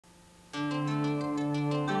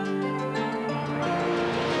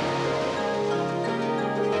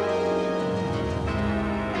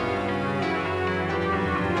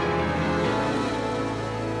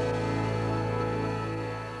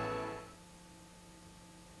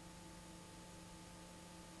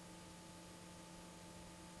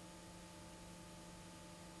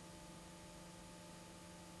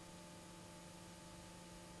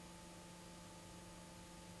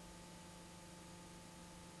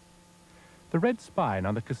The red spine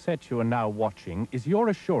on the cassette you are now watching is your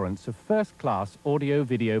assurance of first-class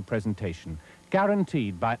audio-video presentation,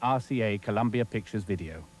 guaranteed by RCA Columbia Pictures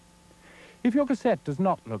Video. If your cassette does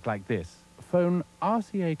not look like this, phone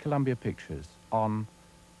RCA Columbia Pictures on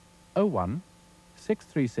 01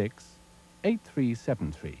 636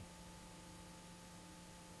 8373.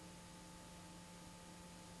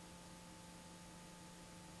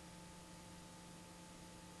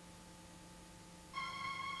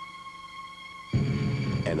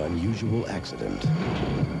 An unusual accident,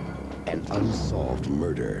 an unsolved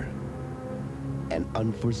murder, an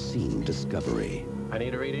unforeseen discovery. I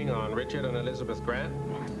need a reading on Richard and Elizabeth Grant,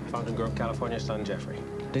 Fountain Grove, California, son Jeffrey.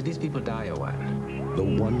 Did these people die or what? The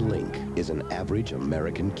one link is an average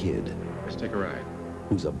American kid. Let's take a ride.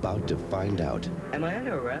 Who's about to find out. Am I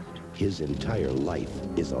under arrest? His entire life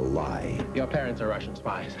is a lie. Your parents are Russian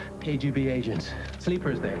spies, KGB agents,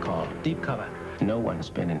 sleepers they're called, deep cover. No one's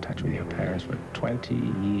been in touch with your parents for 20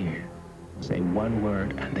 years. Say one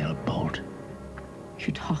word and they'll bolt.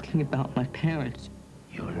 You're talking about my parents.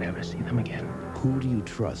 You'll never see them again. Who do you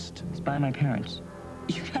trust? Spy my parents.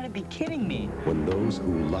 You gotta be kidding me. When those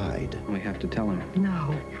who lied We have to tell him.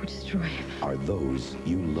 No, you'll destroy him. are those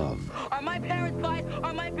you love. Are my parents spies?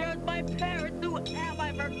 Are my parents my parents? Who am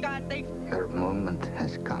I, for God's sake? Your moment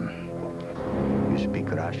has come. You speak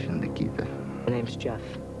Russian, Nikita. My name's Jeff.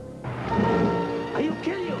 He'll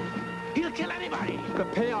kill you. He'll kill anybody. The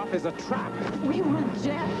payoff is a trap. We want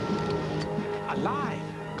Jeff. Alive.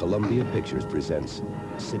 Columbia Pictures presents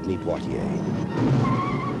Sidney Poitier,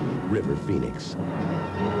 River Phoenix,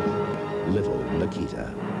 Little Nikita.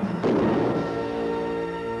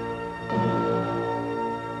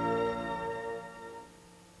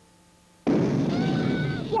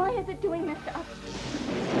 Why is it doing this to us?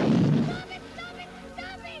 Stop it! Stop it!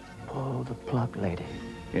 Stop it! Pull the plug, lady.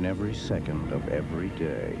 In every second of every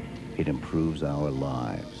day, it improves our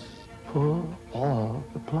lives. Pull all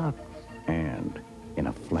the plug. And in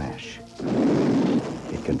a flash,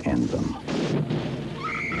 it can end them.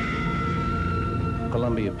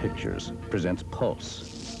 Columbia Pictures presents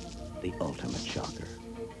Pulse, the ultimate shocker.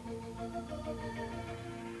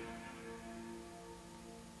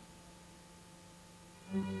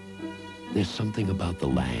 There's something about the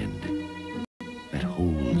land that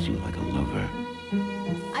holds you like a lover.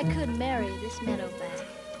 I could marry this meadowbank.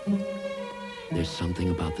 There's something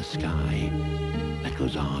about the sky that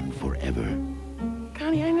goes on forever.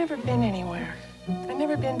 Connie, I've never been anywhere. I've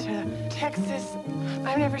never been to Texas.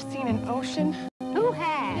 I've never seen an ocean. Who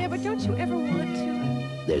has? Yeah, but don't you ever want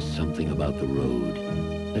to? There's something about the road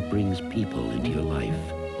that brings people into your life.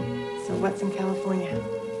 So what's in California?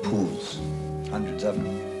 Pools. Hundreds of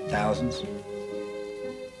them. Thousands.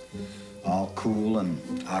 All cool and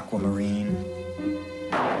aquamarine.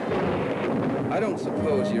 I don't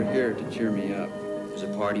suppose you're here to cheer me up. There's a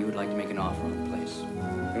party who would like to make an offer on the place.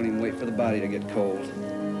 Don't even wait for the body to get cold.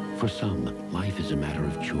 For some, life is a matter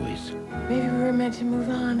of choice. Maybe we were meant to move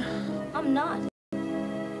on. I'm not.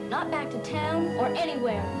 Not back to town or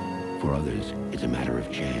anywhere. For others, it's a matter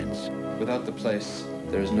of chance. Without the place,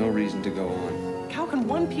 there's no reason to go on. How can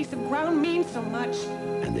one piece of ground mean so much?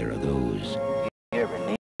 And there are those If you ever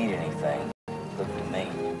need anything, look to me.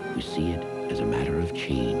 who see it as a matter of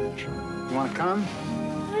change. You want to come?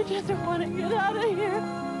 I just don't want to get out of here.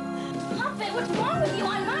 Stop it! What's wrong with you?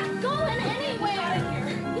 I'm not going anywhere! Out of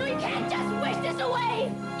here! No, you can't just wish this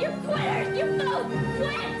away! You're quitters! You both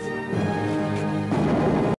quit!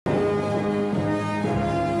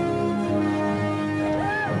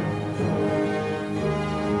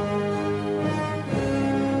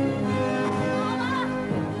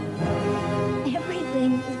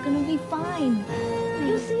 Everything is gonna be fine.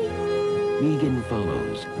 You see? Megan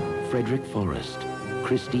follows Frederick Forrest,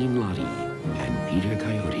 Christine Lottie, and Peter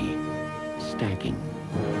Coyote, stacking.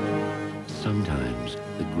 Sometimes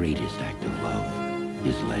the greatest act of love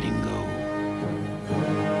is letting go.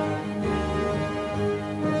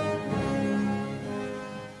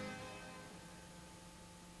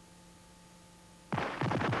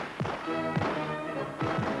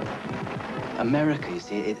 America, you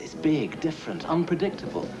see, it's big, different,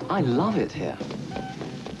 unpredictable. I love it here.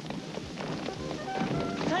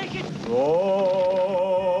 Take it!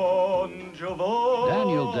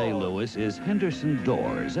 Daniel Day-Lewis is Henderson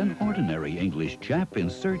Dawes, an ordinary English chap in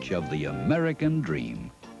search of the American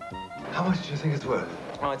dream. How much do you think it's worth?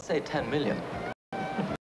 Oh, I'd say 10 million.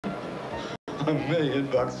 $1 million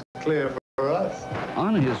clear for us.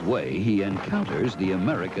 On his way, he encounters the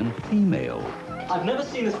American female. I've never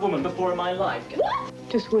seen this woman before in my life. What?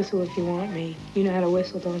 Just whistle if you want me. You know how to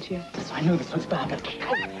whistle, don't you? So I know this looks bad,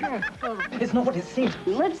 but it's not what it seems.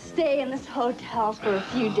 Let's stay in this hotel for a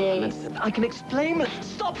few days. I can explain it.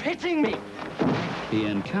 Stop hitting me. He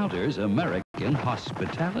encounters American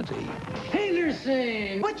hospitality.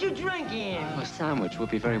 Henderson, what you drinking? A sandwich would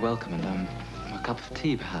be very welcome, and a cup of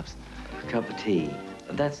tea, perhaps. A cup of tea.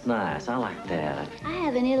 That's nice. I like that. I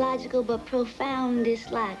have an illogical but profound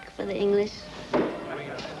dislike for the English.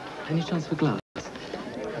 Any chance for glass?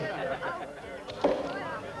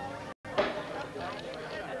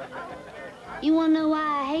 You wanna know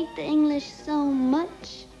why I hate the English so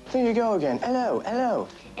much? There you go again. Hello, hello.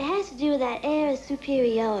 It has to do with that air of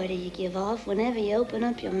superiority you give off whenever you open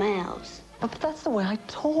up your mouths. Oh, but that's the way I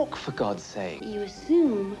talk, for God's sake. You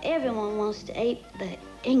assume everyone wants to ape the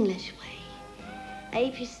English way.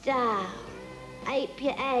 Ape your style, ape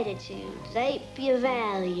your attitudes, ape your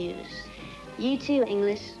values. You too,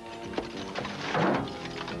 English.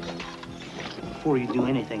 Before you do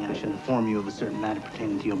anything, I should inform you of a certain matter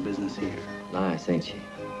pertaining to your business here. Nice, ain't she?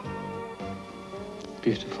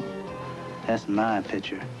 Beautiful. That's my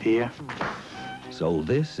picture. Here. So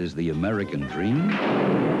this is the American dream?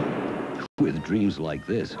 With dreams like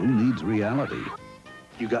this, who needs reality?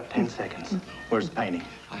 You got 10 seconds. Where's the painting?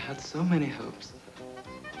 I had so many hopes.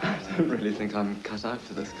 I don't really think I'm cut out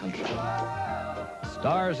for this country.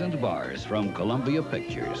 Stars and Bars from Columbia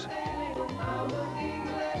Pictures.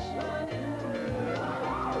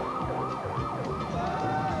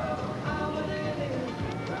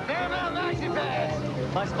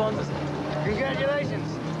 My sponsors. Congratulations.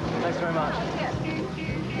 Thanks very much.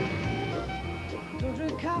 Don't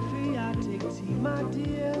drink coffee, I take tea, my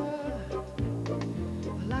dear.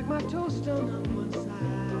 I like my toast on one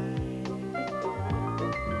side.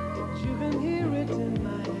 You can hear it in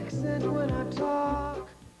my accent when I talk.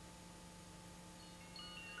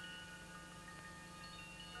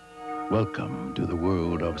 Welcome to the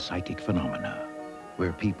world of psychic phenomena,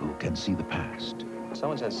 where people can see the past,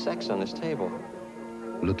 Someone's had sex on this table.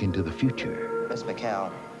 look into the future, Miss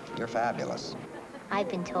McCall, you're fabulous. I've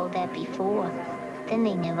been told that before. Then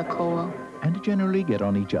they never call. and generally get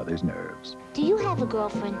on each other's nerves. Do you have a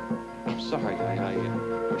girlfriend? I'm sorry,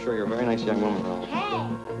 I'm sure you're a very nice young woman, Earl.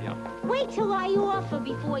 Hey! Yeah. Wait till I offer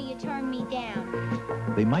before you turn me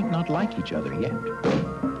down. They might not like each other yet,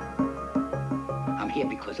 I'm here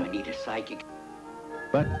because I need a psychic.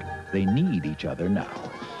 but they need each other now,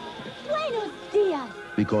 Buenos dias!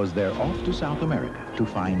 because they're off to South America to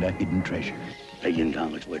find a hidden treasure. $1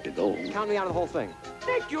 million worth of gold. Count me out of the whole thing.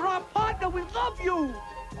 Nick, you're our partner. We love you.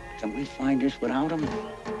 Can we find this without him?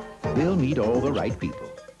 They'll meet all the right people,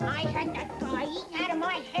 I had that guy eaten out of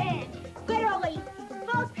my hand. Literally.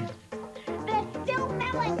 Look. They're still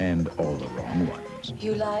melon. and all the wrong ones.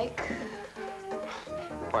 You like?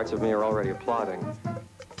 Parts of me are already applauding.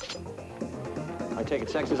 I take it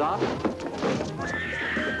sex is off?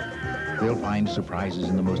 They'll find surprises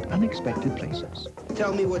in the most unexpected places.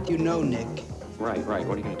 Tell me what you know, Nick. Right.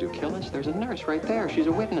 What are you going to do, kill us? There's a nurse right there. She's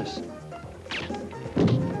a witness.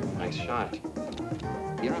 Nice shot.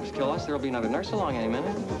 You don't have to kill us. There'll be another nurse along any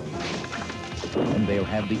minute. And they'll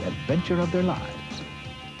have the adventure of their lives.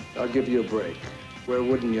 I'll give you a break. Where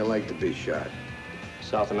wouldn't you like to be shot?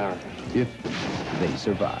 South America. If they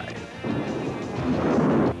survive.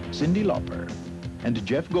 Cyndi Lauper and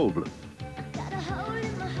Jeff Goldblum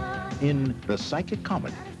in the psychic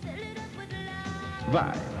comedy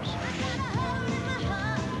Vibes.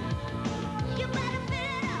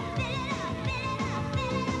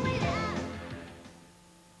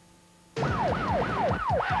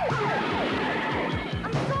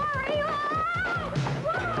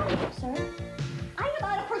 Sir? I am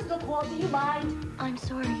out of personal call. Do you mind? I'm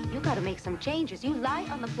sorry. You gotta make some changes. You lie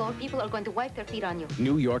on the floor, people are going to wipe their feet on you.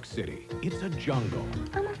 New York City. It's a jungle.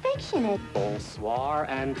 I'm affectionate. Bonsoir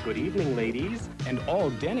and good evening, ladies. And all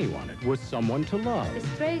Denny wanted was someone to love. The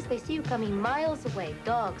strays, they see you coming miles away.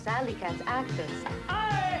 Dogs, alley cats, actors.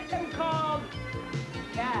 I am called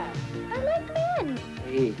Cat. I like men.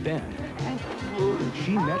 Hey, then,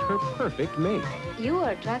 she met her perfect mate. You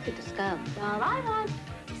are attracted to scum. All I want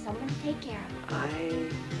is someone to take care of. I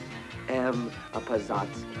am a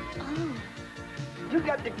Pazatz. Oh. You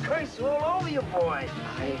got the curse all over you, boy.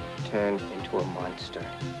 I turned into a monster.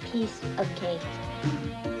 Piece of cake.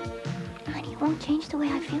 Honey, it won't change the way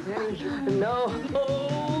I feel about you. No.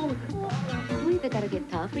 You either gotta get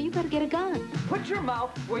tough or you gotta get a gun. Put your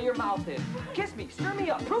mouth where your mouth is. Kiss me, stir me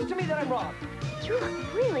up. Prove to me that I'm wrong. You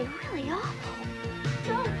look really, really awful.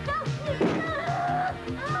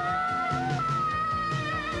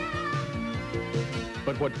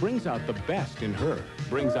 But What brings out the best in her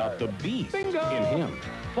brings out the beast in him.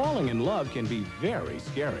 Falling in love can be very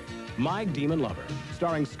scary. My Demon Lover,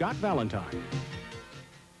 starring Scott Valentine.